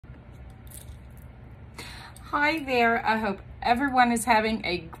Hi there, I hope everyone is having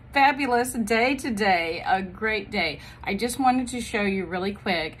a fabulous day today, a great day. I just wanted to show you really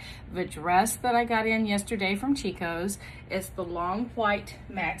quick the dress that I got in yesterday from Chico's. It's the long white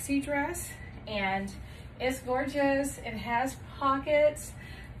maxi dress and it's gorgeous. It has pockets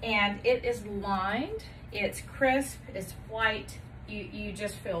and it is lined. It's crisp, it's white. You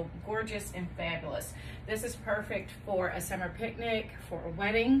just feel gorgeous and fabulous. This is perfect for a summer picnic, for a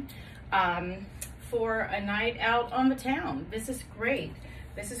wedding, for a night out on the town. This is great.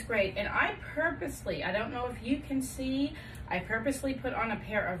 This is great. And I don't know if you can see, I purposely put on a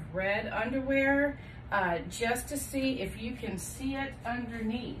pair of red underwear just to see if you can see it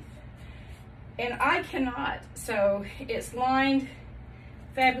underneath. And I cannot. So it's lined.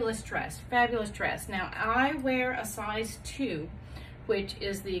 Fabulous dress, fabulous dress. Now I wear a size 2, which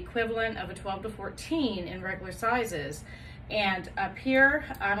is the equivalent of a 12 to 14 in regular sizes. And up here,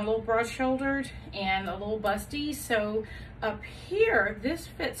 I'm a little broad-shouldered and a little busty. So up here, this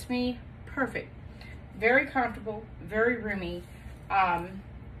fits me perfect. Very comfortable, very roomy.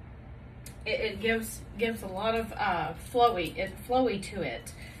 It gives a lot of flowy to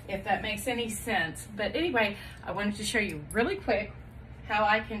it, if that makes any sense. But anyway, I wanted to show you really quick how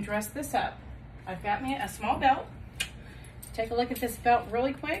I can dress this up. I've got me a small belt. Take a look at this belt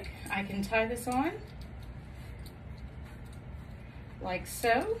really quick. I can tie this on like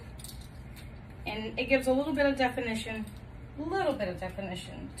so, and it gives a little bit of definition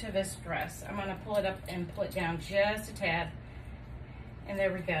to this dress. I'm gonna pull it up and pull it down just a tad, and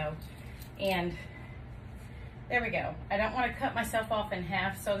there we go. And there we go. I don't want to cut myself off in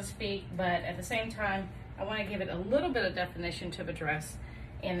half, so to speak, but at the same time, I want to give it a little bit of definition to the dress,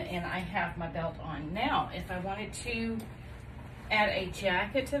 and I have my belt on. Now, if I wanted to add a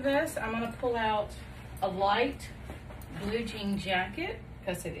jacket to this, I'm going to pull out a light blue jean jacket,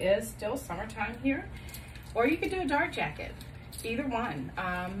 because it is still summertime here, or you could do a dark jacket, either one,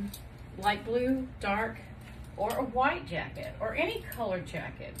 light blue, dark, or a white jacket, or any colored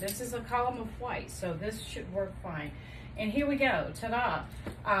jacket. This is a column of white, so this should work fine. And here we go, ta-da.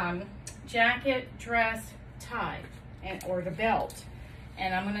 Jacket, dress, tie, or the belt.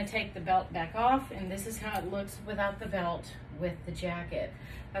 And I'm gonna take the belt back off, and this is how it looks without the belt with the jacket.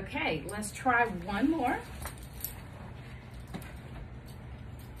 Okay, let's try one more.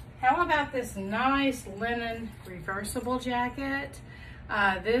 How about this nice linen reversible jacket?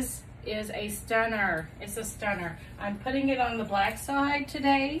 This is a stunner. It's a stunner. I'm putting it on the black side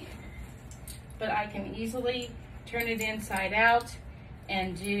today, but I can easily turn it inside out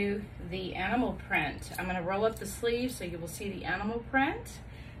and do the animal print. I'm going to roll up the sleeve so you will see the animal print.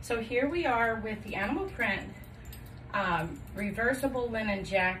 So here we are with the animal print reversible linen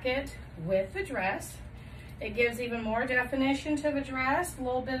jacket with the dress. It gives even more definition to the dress, a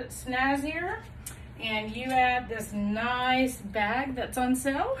little bit snazzier. And you add this nice bag that's on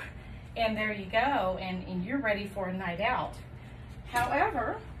sale, and there you go, and you're ready for a night out.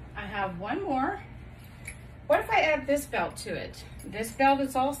 However, I have one more. What if I add this belt to it? This belt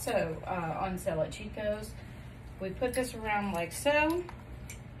is also on sale at Chico's. We put this around like so,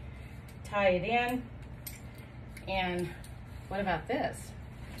 tie it in, and what about this?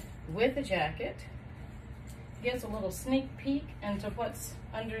 With the jacket, gives a little sneak peek into what's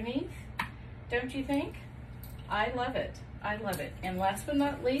underneath, don't you think? I love it, I love it. And last but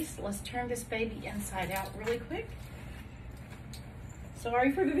not least, let's turn this baby inside out really quick.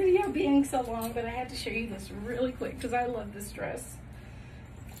 Sorry for the video being so long, but I had to show you this really quick because I love this dress.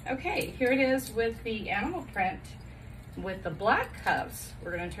 Okay, here it is with the animal print with the black cuffs.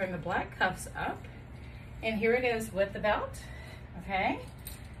 We're going to turn the black cuffs up, and here it is with the belt. Okay,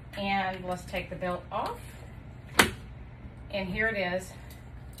 and let's take the belt off, and here it is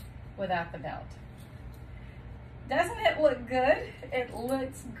without the belt. Doesn't it look good? It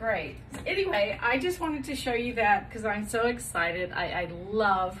looks great. Anyway, I just wanted to show you that because I'm so excited. I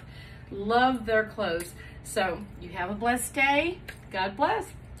love their clothes. So you have a blessed day. God bless.